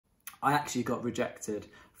I actually got rejected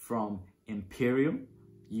from Imperial,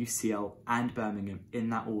 UCL and Birmingham in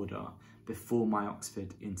that order before my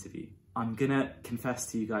Oxford interview. I'm gonna confess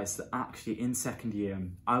to you guys that actually in second year,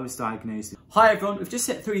 I was diagnosed. Hi everyone, we've just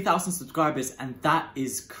hit 3,000 subscribers and that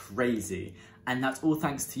is crazy. And that's all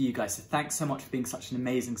thanks to you guys. So thanks so much for being such an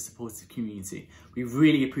amazing supportive community. We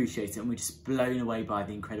really appreciate it and we're just blown away by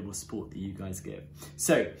the incredible support that you guys give.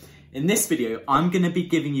 So in this video, I'm gonna be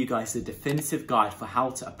giving you guys a definitive guide for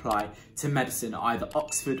how to apply to medicine at either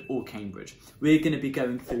Oxford or Cambridge. We're gonna be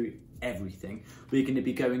going through everything. We're going to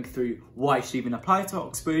be going through why you should even apply to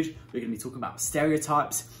Oxford. We're going to be talking about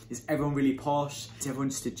stereotypes. Is everyone really posh? Is everyone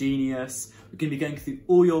just a genius? We're going to be going through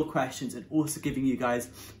all your questions and also giving you guys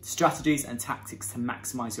strategies and tactics to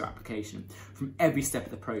maximize your application from every step of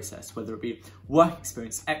the process, whether it be work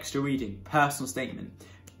experience, extra reading, personal statement,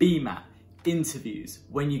 BMAT, interviews,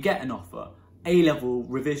 when you get an offer, A-level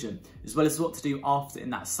revision, as well as what to do after in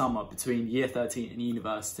that summer between year 13 and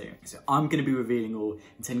university. So I'm going to be revealing all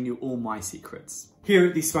and telling you all my secrets. Here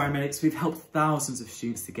at the Aspiring Medics, we've helped thousands of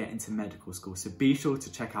students to get into medical school, so be sure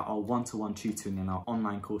to check out our one-to-one tutoring and our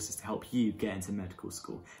online courses to help you get into medical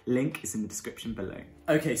school. Link is in the description below.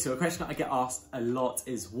 Okay, so a question that I get asked a lot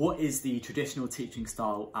is, what is the traditional teaching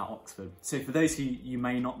style at Oxford? So for those who you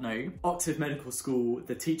may not know, Oxford Medical School,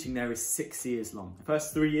 the teaching there is 6 years long. The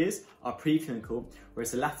first 3 years are pre-clinical,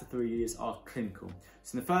 whereas the latter 3 years are clinical.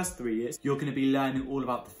 So in the first 3 years, you're going to be learning all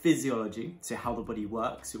about the physiology, so how the body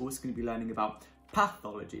works. You're also going to be learning about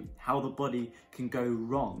pathology, how the body can go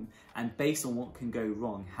wrong, and based on what can go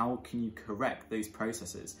wrong, how can you correct those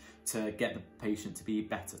processes to get the patient to be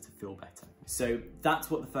better, to feel better. So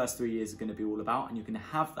that's what the first 3 years are going to be all about, and you're going to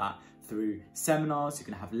have that through seminars, you're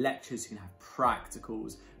going to have lectures, you're going to have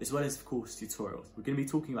practicals, as well as of course tutorials. We're going to be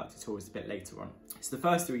talking about tutorials a bit later on. So the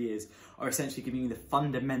first 3 years are essentially giving you the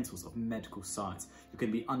fundamentals of medical science. You're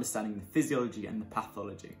going to be understanding the physiology and the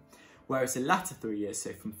pathology. Whereas the latter 3 years,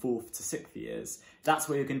 so from 4th to 6th years, that's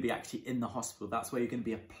where you're going to be actually in the hospital. That's where you're going to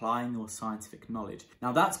be applying your scientific knowledge.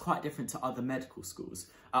 Now that's quite different to other medical schools.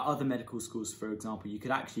 At other medical schools, for example, you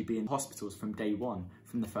could actually be in hospitals from day one,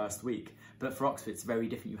 from the first week. But for Oxford, it's very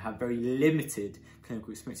different. You have very limited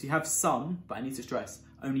clinical experience. You have some, but I need to stress,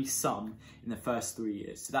 only some in the first 3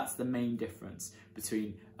 years. So that's the main difference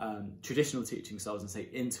between traditional teaching styles and say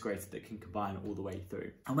integrated that can combine all the way through.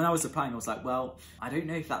 And when I was applying, I was like, well, I don't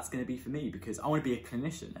know if that's going to be for me because I want to be a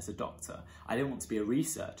clinician as a doctor. I don't want to be a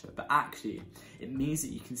researcher, but actually it means that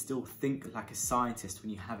you can still think like a scientist when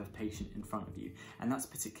you have a patient in front of you. And that's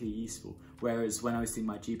particularly useful. Whereas when I was doing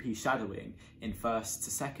my GP shadowing in 1st to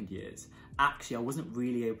 2nd years, actually I wasn't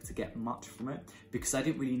really able to get much from it because I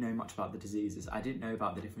didn't really know much about the diseases. I didn't know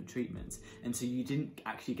about the different treatments. And so you didn't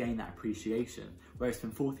actually gain that appreciation. Whereas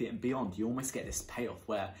from 4th year and beyond, you almost get this payoff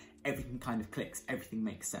where everything kind of clicks, everything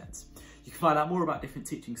makes sense. You can find out more about different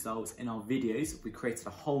teaching styles in our videos. We created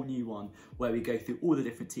a whole new one where we go through all the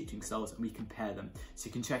different teaching styles and we compare them. So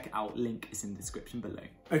you can check it out, link is in the description below.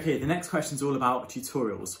 Okay, the next question is all about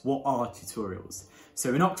tutorials. What are tutorials?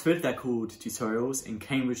 So in Oxford, they're called tutorials. In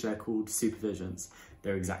Cambridge, they're called supervisions.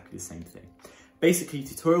 They're exactly the same thing. Basically,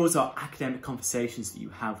 tutorials are academic conversations that you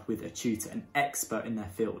have with a tutor, an expert in their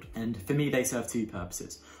field. And for me, they serve two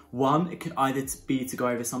purposes. One, it could either be to go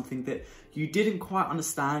over something that you didn't quite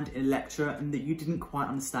understand in lecture and that you didn't quite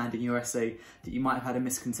understand in your essay that you might have had a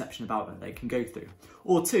misconception about that they can go through.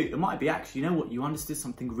 Or two, it might be actually, you know what, you understood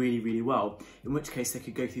something really, really well, in which case they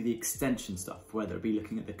could go through the extension stuff, whether it be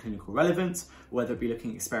looking at the clinical relevance, or whether it be looking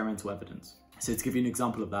at experimental evidence. So to give you an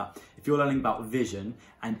example of that, if you're learning about vision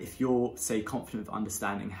and if you're, say, confident of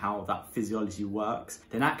understanding how that physiology works,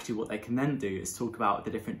 then actually what they can then do is talk about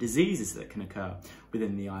the different diseases that can occur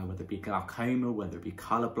within the eye, whether it be glaucoma, whether it be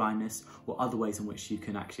colour blindness, or other ways in which you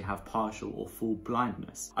can actually have partial or full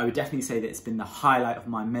blindness. I would definitely say that it's been the highlight of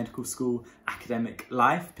my medical school academic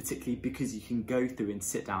life, particularly because you can go through and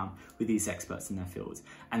sit down with these experts in their fields.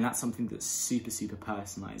 And that's something that's super, super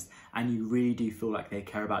personalised. And you really do feel like they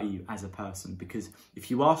care about you as a person, because if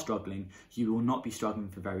you are struggling, you will not be struggling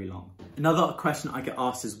for very long. Another question I get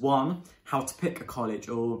asked is, one, how to pick a college,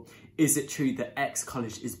 or is it true that X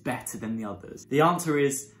college is better than the others? The answer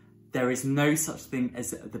is there is no such thing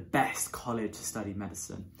as the best college to study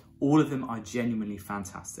medicine. All of them are genuinely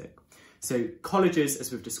fantastic. So colleges,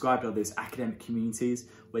 as we've described, are those academic communities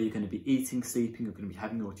where you're going to be eating, sleeping, you're going to be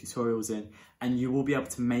having your tutorials in, and you will be able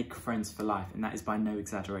to make friends for life, and that is by no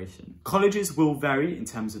exaggeration. Colleges will vary in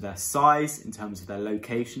terms of their size, in terms of their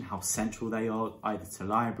location, how central they are, either to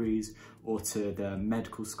libraries or to the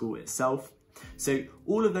medical school itself. So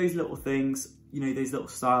all of those little things, you know, those little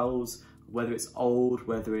styles, whether it's old,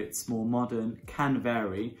 whether it's more modern, can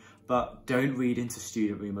vary, but don't read into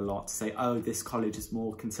student room a lot to say, oh, this college is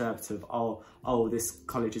more conservative, oh, this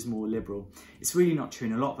college is more liberal. It's really not true,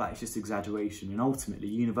 and a lot of that is just exaggeration. And ultimately,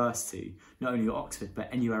 university, not only at Oxford, but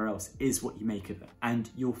anywhere else, is what you make of it. And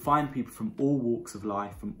you'll find people from all walks of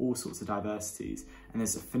life, from all sorts of diversities, and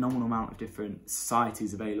there's a phenomenal amount of different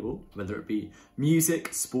societies available, whether it be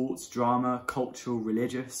music, sports, drama, cultural,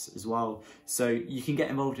 religious as well. So you can get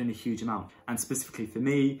involved in a huge amount. And specifically for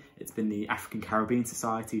me, it's been the African Caribbean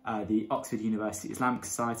Society, the Oxford University Islamic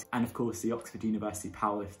Society, and of course the Oxford University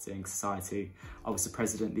Powerlifting Society. I was the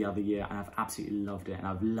president the other year and I've absolutely loved it, and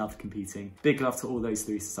I've loved competing. Big love to all those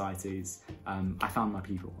three societies. I found my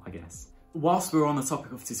people, I guess. Whilst we're on the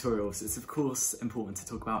topic of tutorials, it's of course important to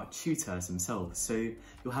talk about tutors themselves. So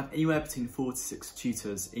you'll have anywhere between 4 to 6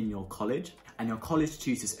 tutors in your college, and your college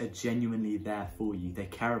tutors are genuinely there for you. They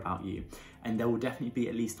care about you, and there will definitely be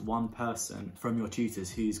at least one person from your tutors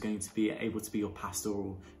who's going to be able to be your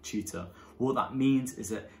pastoral tutor. What that means is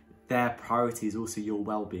that their priority is also your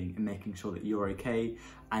well-being and making sure that you're okay.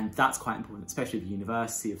 And that's quite important, especially with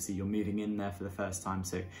university. Obviously, you're moving in there for the first time.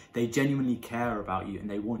 So they genuinely care about you and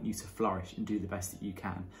they want you to flourish and do the best that you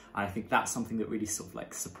can. And I think that's something that really sort of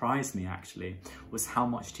like surprised me actually, was how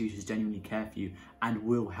much tutors genuinely care for you and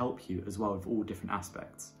will help you as well with all different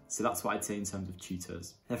aspects. So that's what I'd say in terms of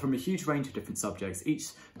tutors. They're from a huge range of different subjects. Each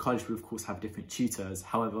college will of course have different tutors.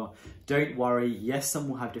 However, don't worry, yes, some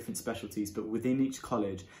will have different specialties, but within each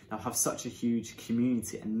college, they'll have such a huge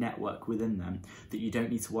community and network within them that you don't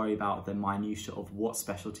need to worry about the minutiae of what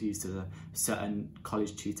specialties does a certain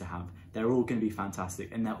college tutor have. They're all going to be fantastic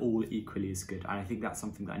and they're all equally as good. And I think that's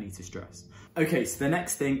something that I need to stress. Okay, so the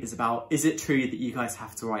next thing is about, is it true that you guys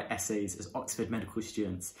have to write essays as Oxford medical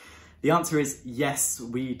students? The answer is yes,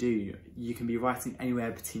 we do. You can be writing anywhere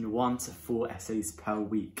between 1 to 4 essays per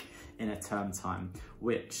week in a term time,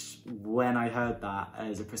 which when I heard that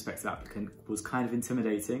as a prospective applicant was kind of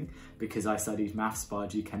intimidating, because I studied maths,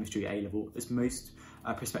 biology, chemistry at A-level, as most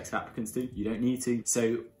prospective applicants do. You don't need to.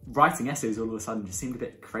 So writing essays all of a sudden just seemed a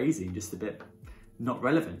bit crazy and just a bit not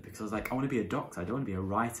relevant, because I was like, I want to be a doctor, I don't want to be a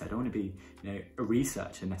writer, I don't want to be, you know, a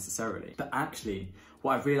researcher necessarily. But actually,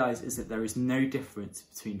 what I've realised is that there is no difference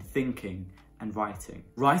between thinking and writing.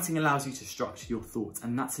 Writing allows you to structure your thoughts,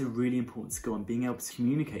 and that's a really important skill, and being able to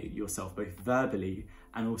communicate yourself both verbally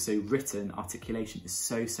and also written articulation is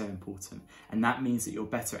so important. And that means that you're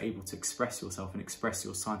better able to express yourself and express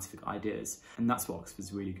your scientific ideas. And that's what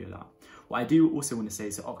Oxford's really good at. What I do also want to say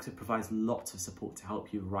is that Oxford provides lots of support to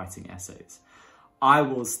help you with writing essays. I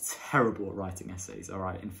was terrible at writing essays, all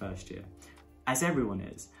right, in first year, as everyone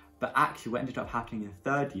is. But actually what ended up happening in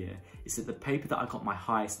third year is that the paper that I got my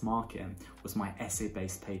highest mark in was my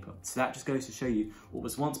essay-based paper. So that just goes to show you what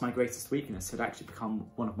was once my greatest weakness had actually become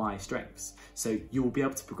one of my strengths. So you will be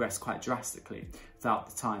able to progress quite drastically throughout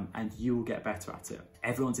the time and you will get better at it.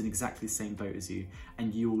 Everyone's in exactly the same boat as you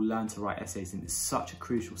and you will learn to write essays, and it's such a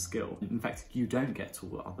crucial skill. In fact, you don't get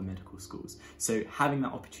taught at other medical schools. So having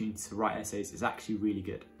that opportunity to write essays is actually really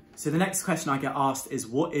good. So the next question I get asked is,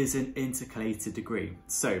 what is an intercalated degree?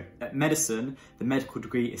 So at medicine, the medical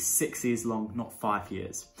degree is 6 years long, not 5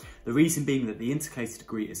 years. The reason being that the intercalated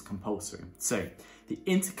degree is compulsory. So the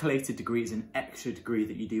intercalated degree is an extra degree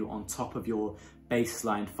that you do on top of your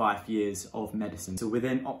baseline 5 years of medicine. So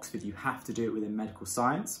within Oxford, you have to do it within medical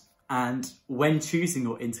science. And when choosing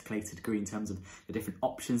your intercalated degree in terms of the different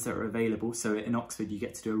options that are available, so in Oxford you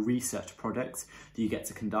get to do a research project that you get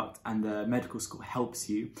to conduct, and the medical school helps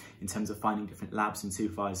you in terms of finding different labs and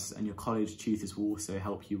supervisors, and your college tutors will also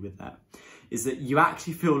help you with that, is that you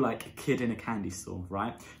actually feel like a kid in a candy store,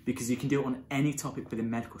 right? Because you can do it on any topic within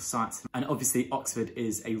medical science. And obviously Oxford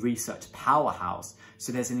is a research powerhouse,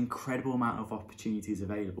 so there's an incredible amount of opportunities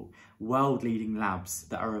available. World-leading labs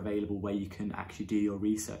that are available where you can actually do your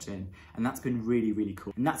research in. And that's been really, really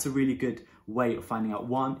cool. And that's a really good way of finding out,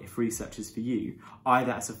 one, if research is for you,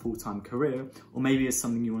 either as a full-time career, or maybe as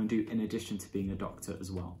something you want to do in addition to being a doctor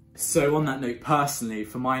as well. So on that note, personally,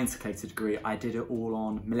 for my intercalated degree, I did it all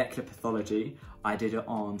on molecular pathology, I did it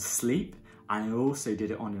on sleep, and I also did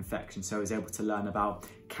it on infection. So I was able to learn about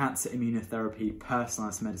cancer immunotherapy,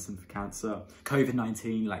 personalised medicine for cancer,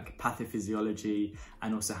 COVID-19, like pathophysiology,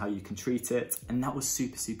 and also how you can treat it. And that was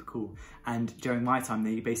super, super cool. And during my time,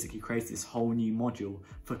 they basically created this whole new module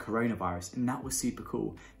for coronavirus. And that was super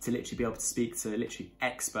cool to literally be able to speak to literally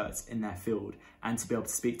experts in their field and to be able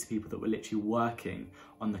to speak to people that were literally working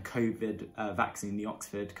on the COVID vaccine, the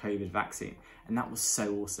Oxford COVID vaccine. And that was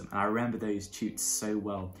so awesome. And I remember those tutes so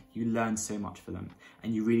well. You learn so much for them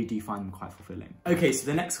and you really do find them quite fulfilling. Okay, so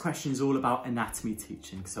the next question is all about anatomy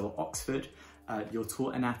teaching. So at Oxford, you're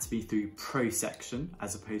taught anatomy through prosection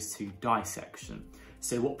as opposed to dissection.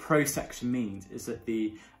 So what prosection means is that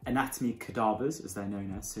the anatomy cadavers, as they're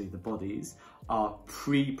known as, so the bodies, are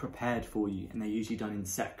pre-prepared for you, and they're usually done in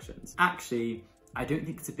sections. Actually, I don't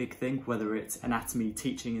think it's a big thing whether it's anatomy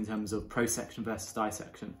teaching in terms of prosection versus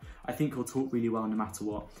dissection. I think you're taught really well no matter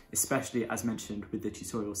what, especially as mentioned with the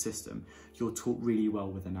tutorial system. You're taught really well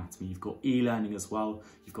with anatomy. You've got e-learning as well.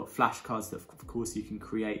 You've got flashcards that of course you can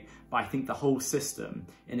create. But I think the whole system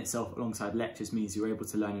in itself alongside lectures means you're able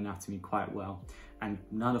to learn anatomy quite well. And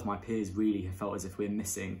none of my peers really have felt as if we're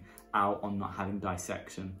missing out on not having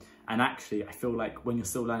dissection. And actually, I feel like when you're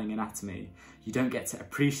still learning anatomy, you don't get to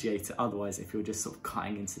appreciate it otherwise if you're just sort of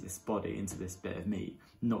cutting into this body, into this bit of meat,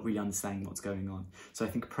 not really understanding what's going on. So I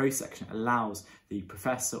think prosection allows the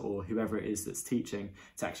professor or whoever it is that's teaching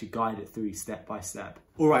to actually guide it through step by step.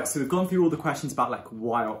 All right, so we've gone through all the questions about like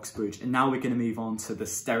why Oxbridge, and now we're going to move on to the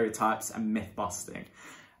stereotypes and myth busting.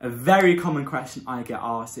 A very common question I get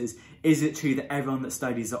asked is it true that everyone that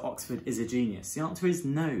studies at Oxford is a genius? The answer is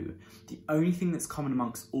no. The only thing that's common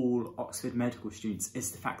amongst all Oxford medical students is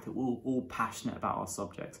the fact that we're all passionate about our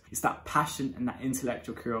subject. It's that passion and that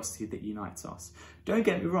intellectual curiosity that unites us. Don't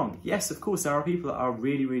get me wrong, yes, of course, there are people that are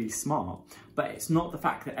really, really smart, but it's not the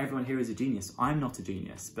fact that everyone here is a genius. I'm not a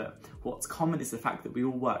genius, but what's common is the fact that we all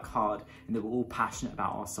work hard and that we're all passionate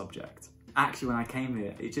about our subject. Actually, when I came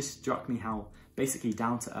here, it just struck me how basically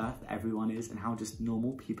down to earth everyone is and how just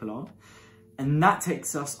normal people are. And that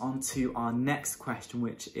takes us on to our next question,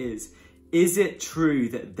 which is it true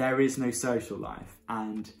that there is no social life?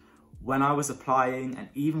 And when I was applying and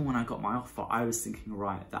even when I got my offer, I was thinking,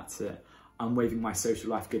 right, that's it. I'm waving my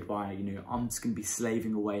social life goodbye. You know, I'm just going to be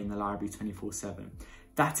slaving away in the library 24/7.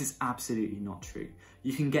 That is absolutely not true.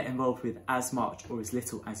 You can get involved with as much or as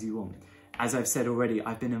little as you want. As I've said already,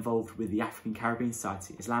 I've been involved with the African Caribbean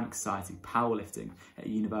Society, Islamic Society, powerlifting at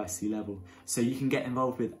university level. So you can get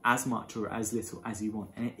involved with as much or as little as you want,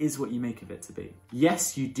 and it is what you make of it to be.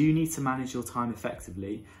 Yes, you do need to manage your time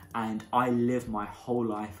effectively, and I live my whole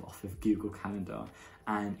life off of Google Calendar.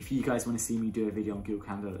 And if you guys want to see me do a video on Google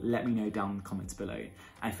Calendar, let me know down in the comments below.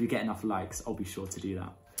 And if we get enough likes, I'll be sure to do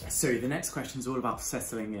that. So the next question is all about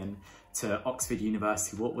settling in to Oxford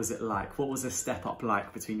University. What was it like? What was a step up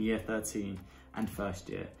like between year 13 and first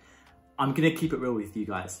year? I'm going to keep it real with you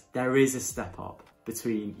guys. There is a step up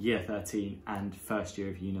between year 13 and first year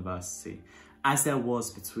of university, as there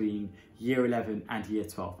was between year 11 and year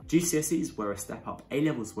 12. GCSEs were a step up,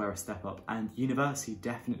 A-levels were a step up, and university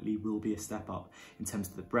definitely will be a step up in terms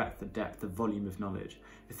of the breadth, the depth, the volume of knowledge.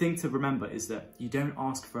 The thing to remember is that you don't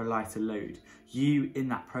ask for a lighter load. You, in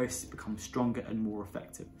that process, become stronger and more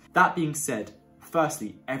effective. That being said,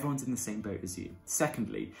 firstly, everyone's in the same boat as you.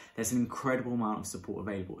 Secondly, there's an incredible amount of support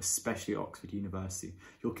available, especially at Oxford University.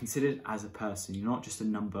 You're considered as a person, you're not just a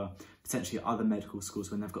number, potentially at other medical schools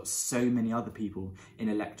when they've got so many other people in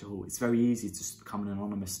a lecture hall. It's very easy to just become an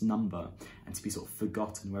anonymous number and to be sort of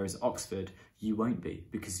forgotten, whereas at Oxford, you won't be,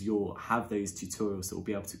 because you'll have those tutorials that will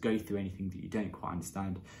be able to go through anything that you don't quite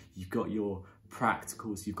understand. You've got your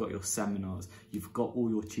practicals, you've got your seminars, you've got all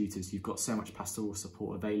your tutors, you've got so much pastoral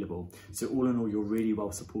support available. So all in all, you're really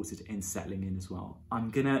well supported in settling in as well.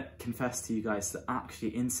 I'm gonna confess to you guys that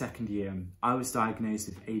actually in second year, I was diagnosed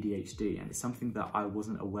with ADHD, and it's something that I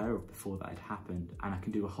wasn't aware of before that had happened. And I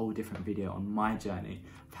can do a whole different video on my journey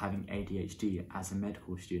of having ADHD as a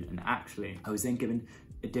medical student. And actually, I was then given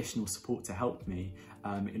additional support to help me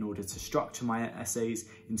in order to structure my essays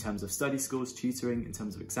in terms of study skills, tutoring, in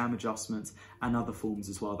terms of exam adjustments, and other forms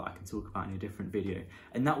as well that I can talk about in a different video.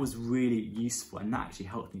 And that was really useful, and that actually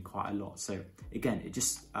helped me quite a lot. So again, it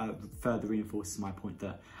just further reinforces my point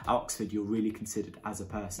that at Oxford, you're really considered as a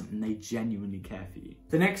person and they genuinely care for you.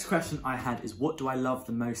 The next question I had is, what do I love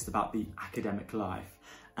the most about the academic life?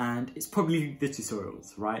 And it's probably the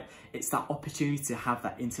tutorials, right? It's that opportunity to have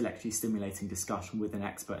that intellectually stimulating discussion with an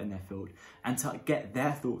expert in their field and to get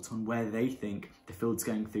their thoughts on where they think the field's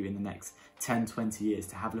going through in the next 10, 20 years,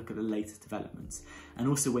 to have a look at the latest developments. And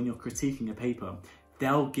also when you're critiquing a paper,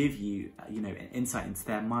 they'll give you, an insight into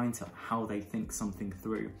their mindset, how they think something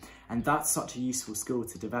through. And that's such a useful skill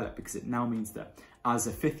to develop, because it now means that as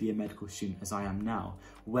a fifth year medical student, as I am now,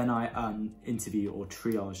 when I interview or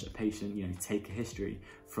triage a patient, take a history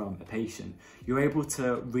from a patient, you're able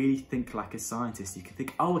to really think like a scientist. You can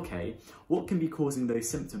think, oh, okay, what can be causing those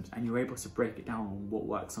symptoms? And you're able to break it down on what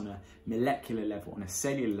works on a molecular level, on a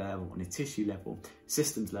cellular level, on a tissue level,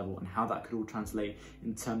 systems level, and how that could all translate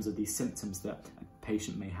in terms of these symptoms that a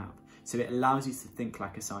patient may have. So it allows you to think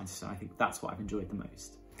like a scientist, and I think that's what I've enjoyed the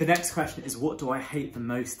most. The next question is, what do I hate the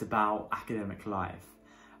most about academic life?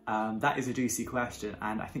 That is a juicy question,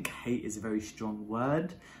 and I think hate is a very strong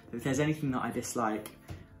word. But if there's anything that I dislike,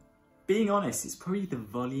 being honest, it's probably the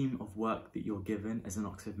volume of work that you're given as an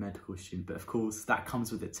Oxford medical student, but of course that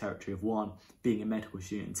comes with the territory of one, being a medical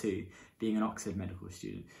student, two, being an Oxford medical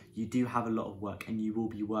student. You do have a lot of work and you will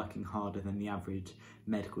be working harder than the average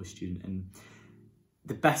medical student, and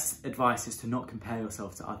the best advice is to not compare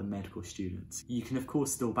yourself to other medical students. You can of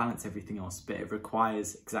course still balance everything else, but it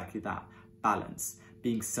requires exactly that balance,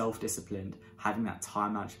 being self-disciplined, having that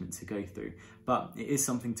time management to go through. But it is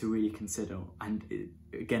something to really consider, and it,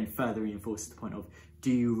 again, further reinforces the point of, do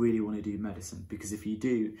you really want to do medicine? Because if you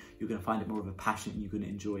do, you're going to find it more of a passion and you're going to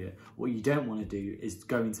enjoy it. What you don't want to do is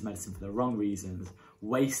go into medicine for the wrong reasons,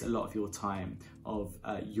 waste a lot of your time, of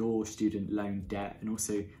your student loan debt, and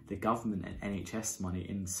also the government and NHS money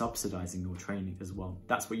in subsidising your training as well.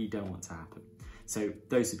 That's what you don't want to happen. So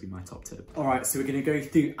those would be my top tips. All right, so we're going to go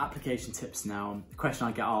through application tips now. The question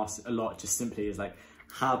I get asked a lot just simply is like,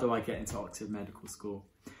 how do I get into Oxford Medical School?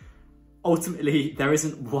 Ultimately, there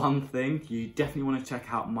isn't one thing. You definitely want to check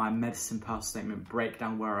out my medicine personal statement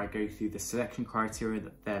breakdown, where I go through the selection criteria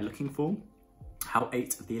that they're looking for, how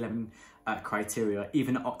 8 of the 11 criteria,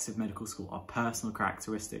 even at Oxford Medical School, are personal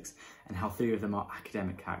characteristics, and how 3 of them are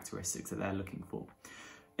academic characteristics that they're looking for.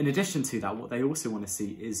 In addition to that, what they also want to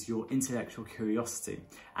see is your intellectual curiosity,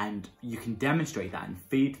 and you can demonstrate that and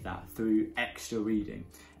feed that through extra reading.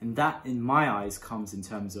 And that, in my eyes, comes in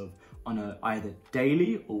terms of on a either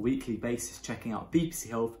daily or weekly basis, checking out BBC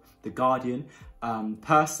Health, The Guardian.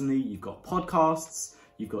 Personally, you've got podcasts,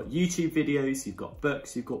 you've got YouTube videos, you've got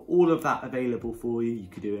books, you've got all of that available for you. You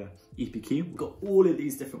could do a EPQ. We've got all of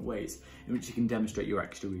these different ways in which you can demonstrate your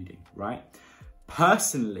extra reading, right?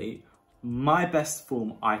 Personally, my best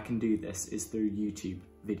form I can do this is through YouTube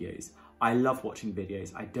videos. I love watching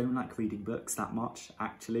videos. I don't like reading books that much,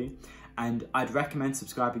 actually. And I'd recommend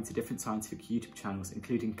subscribing to different scientific YouTube channels,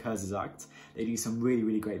 including Kurzgesagt. They do some really,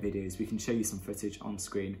 really great videos. We can show you some footage on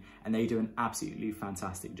screen, and they do an absolutely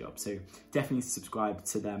fantastic job. So definitely subscribe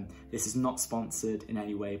to them. This is not sponsored in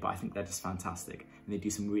any way, but I think they're just fantastic, and they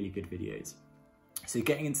do some really good videos. So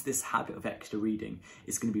getting into this habit of extra reading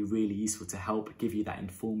is going to be really useful to help give you that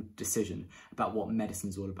informed decision about what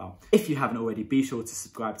medicine's all about. If you haven't already, be sure to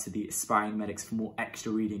subscribe to the Aspiring Medics for more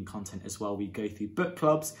extra reading content as well. We go through book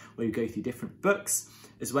clubs where we go through different books,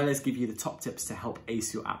 as well as give you the top tips to help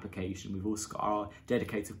ace your application. We've also got our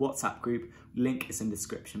dedicated WhatsApp group. Link is in the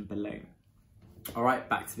description below. All right,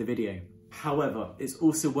 back to the video. However, it's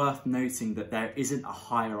also worth noting that there isn't a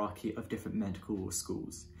hierarchy of different medical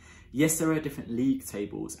schools. Yes, there are different league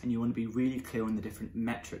tables, and you want to be really clear on the different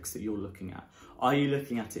metrics that you're looking at. Are you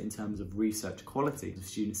looking at it in terms of research quality, of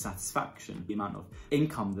student satisfaction, the amount of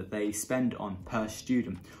income that they spend on per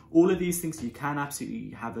student? All of these things you can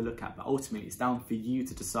absolutely have a look at, but ultimately it's down for you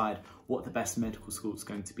to decide what the best medical school is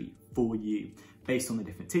going to be for you, based on the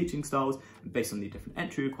different teaching styles, and based on the different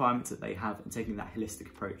entry requirements that they have, and taking that holistic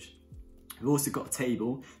approach. We've also got a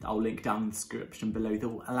table that I'll link down in the description below that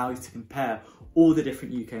will allow you to compare all the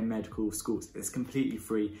different UK medical schools. It's completely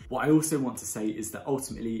free. What I also want to say is that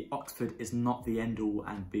ultimately Oxford is not the end all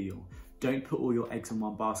and be all. Don't put all your eggs in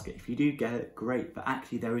one basket. If you do get it, great, but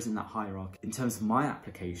actually there isn't that hierarchy. In terms of my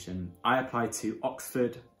application, I applied to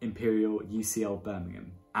Oxford, Imperial, UCL,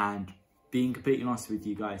 Birmingham. And being completely honest with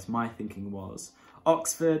you guys, my thinking was,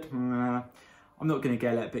 Oxford, I'm not gonna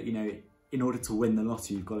get it, but you know, in order to win the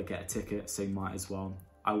lottery, you've got to get a ticket, so might as well.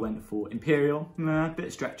 I went for Imperial, a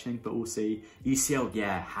bit stretching, but we'll see. UCL,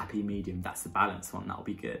 yeah, happy medium, that's the balanced one, that'll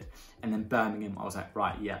be good. And then Birmingham, I was like,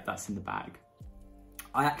 right, yeah, that's in the bag.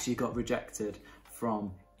 I actually got rejected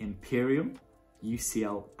from Imperial,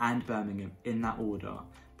 UCL, and Birmingham in that order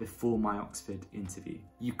before my Oxford interview.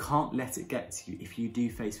 You can't let it get to you if you do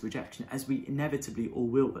face rejection, as we inevitably all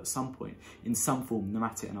will at some point, in some form, no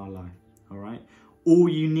matter in our life, all right? All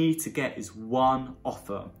you need to get is one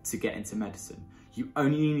offer to get into medicine. You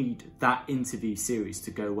only need that interview series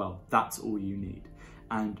to go well. That's all you need.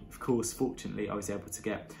 And of course, fortunately, I was able to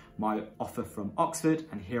get my offer from Oxford,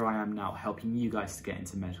 and here I am now helping you guys to get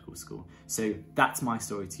into medical school. So that's my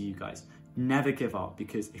story to you guys. Never give up,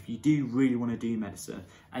 because if you do really want to do medicine,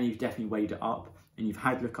 and you've definitely weighed it up, and you've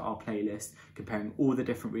had a look at our playlist, comparing all the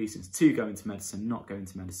different reasons to go into medicine, not go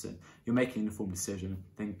into medicine, you're making an informed decision,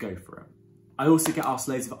 then go for it. I also get asked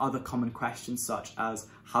loads of other common questions, such as,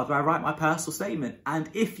 how do I write my personal statement? And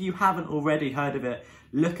if you haven't already heard of it,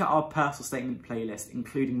 look at our personal statement playlist,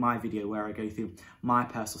 including my video where I go through my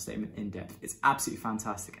personal statement in depth. It's absolutely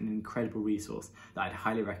fantastic and an incredible resource that I'd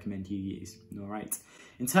highly recommend you use, all right?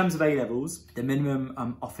 In terms of A-levels, the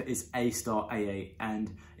minimum offer is A-star AA,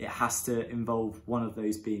 and it has to involve one of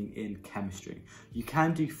those being in chemistry. You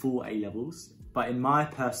can do 4 A-levels, but in my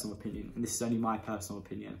personal opinion, and this is only my personal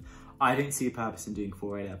opinion, I don't see a purpose in doing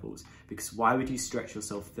 4 A-levels, because why would you stretch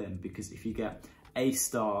yourself thin? Because if you get A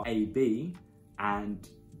star, A, B, and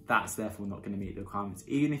that's therefore not going to meet the requirements.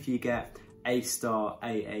 Even if you get A star,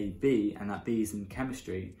 A, B, and that B is in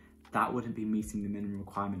chemistry, that wouldn't be meeting the minimum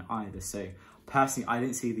requirement either. So personally, I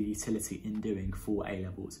don't see the utility in doing 4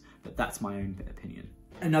 A-levels, but that's my own opinion.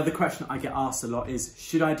 Another question I get asked a lot is,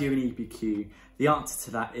 should I do an EPQ? The answer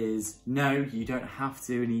to that is no, you don't have to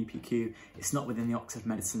do an EPQ. It's not within the Oxford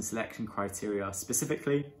Medicine selection criteria.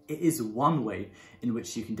 Specifically, it is one way in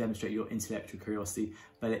which you can demonstrate your intellectual curiosity,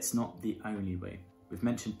 but it's not the only way. We've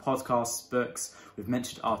mentioned podcasts, books, we've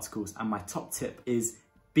mentioned articles, and my top tip is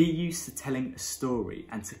be used to telling a story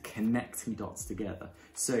and to connecting dots together.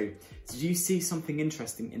 So, did you see something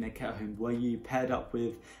interesting in a care home where you paired up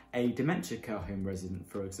with a dementia care home resident,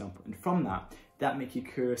 for example, and from that make you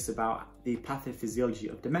curious about the pathophysiology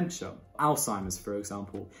of dementia, Alzheimer's, for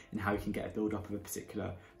example, and how you can get a build-up of a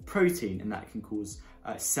particular protein, and that can cause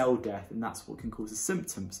cell death, and that's what can cause the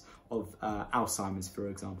symptoms of Alzheimer's, for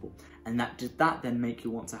example. And did that then make you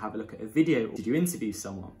want to have a look at a video? Did you interview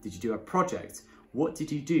someone? Did you do a project? What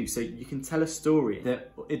did you do? So you can tell a story. The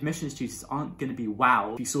admissions tutors aren't going to be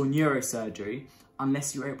wowed if you saw neurosurgery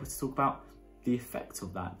unless you're able to talk about the effect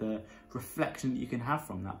of that, the reflection that you can have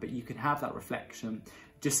from that. But you can have that reflection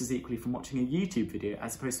just as equally from watching a YouTube video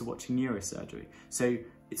as opposed to watching neurosurgery. So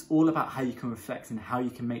it's all about how you can reflect and how you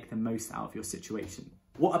can make the most out of your situation.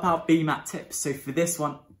 What about BMAT tips? So for this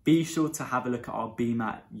one, be sure to have a look at our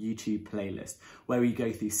BMAT YouTube playlist where we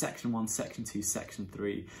go through section 1, section 2, section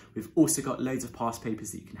 3. We've also got loads of past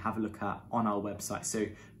papers that you can have a look at on our website, so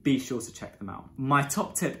be sure to check them out. My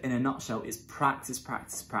top tip in a nutshell is practice,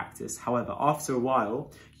 practice, practice. However, after a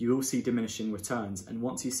while, you will see diminishing returns, and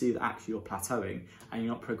once you see that actually you're plateauing and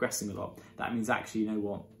you're not progressing a lot, that means actually, you know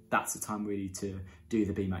what, that's the time really to do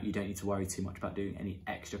the BMAT. You don't need to worry too much about doing any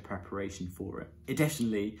extra preparation for it.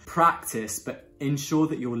 Additionally, practice, but ensure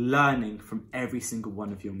that you're learning from every single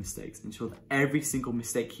one of your mistakes. Ensure that every single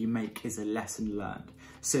mistake you make is a lesson learned,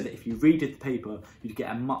 so that if you redid the paper, you'd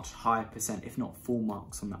get a much higher percent, if not full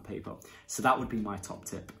marks on that paper. So that would be my top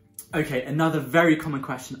tip. Okay, another very common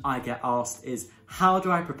question I get asked is, how do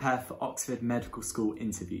I prepare for Oxford Medical School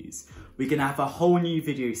interviews? We're going to have a whole new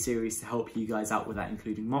video series to help you guys out with that,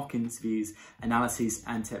 including mock interviews, analyses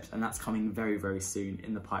and tips, and that's coming very, very soon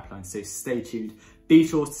in the pipeline. So stay tuned. Be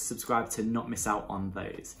sure to subscribe to not miss out on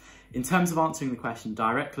those. In terms of answering the question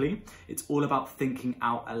directly, it's all about thinking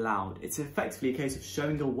out aloud. It's effectively a case of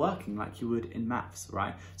showing you're working like you would in maths,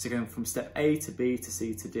 right? So going from step A to B to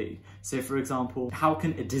C to D. So for example, how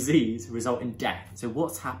can a disease result in death? So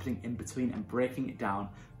what's happening in between, and breaking it down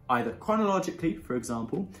either chronologically, for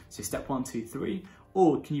example, so step 1, 2, 3,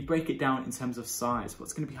 or can you break it down in terms of size?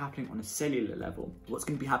 What's going to be happening on a cellular level? What's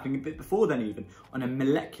going to be happening a bit before then even? On a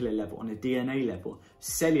molecular level, on a DNA level,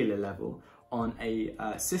 cellular level, on a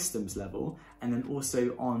systems level, and then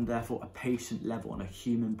also on therefore a patient level, on a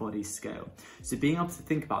human body scale. So being able to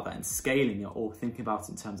think about that and scaling it, or thinking about it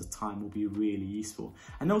in terms of time, will be really useful.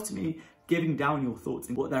 And ultimately, giving down your thoughts,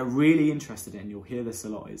 and what they're really interested in, you'll hear this a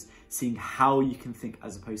lot, is seeing how you can think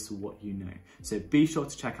as opposed to what you know. So be sure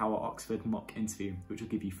to check out our Oxford mock interview, which will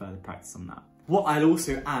give you further practice on that. What I'd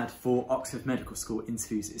also add for Oxford Medical School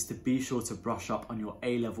interviews is to be sure to brush up on your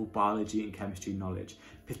A-level biology and chemistry knowledge,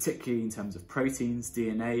 particularly in terms of proteins,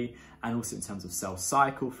 DNA, and also in terms of cell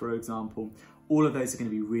cycle, for example. All of those are going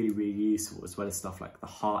to be really, really useful, as well as stuff like the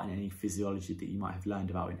heart and any physiology that you might have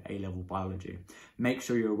learned about in A-level biology. Make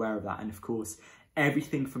sure you're aware of that. And of course,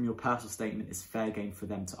 everything from your personal statement is fair game for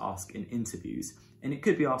them to ask in interviews, and it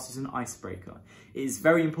could be asked as an icebreaker. It is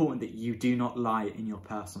very important that you do not lie in your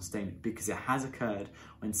personal statement, because it has occurred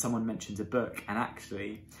when someone mentions a book and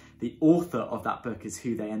actually the author of that book is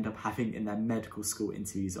who they end up having in their medical school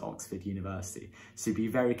interviews at Oxford University. So be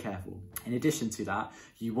very careful. In addition to that,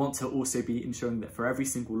 you want to also be ensuring that for every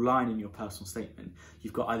single line in your personal statement,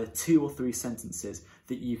 you've got either 2 or 3 sentences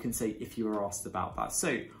that you can say if you were asked about that.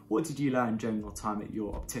 So what did you learn during your time at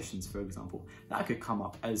your opticians, for example? That could come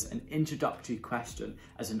up as an introductory question,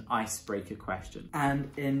 as an icebreaker question.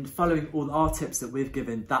 And in following all our tips that we've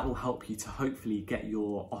given, that will help you to hopefully get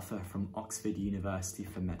your offer from Oxford University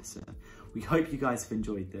for medicine. We hope you guys have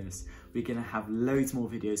enjoyed this. We're going to have loads more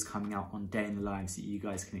videos coming out on day in the lives that you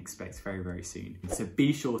guys can expect very, very soon. So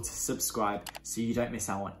be sure to subscribe so you don't miss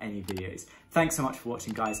out on any videos. Thanks so much for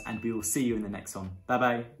watching, guys, and we will see you in the next one. Bye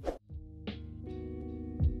bye.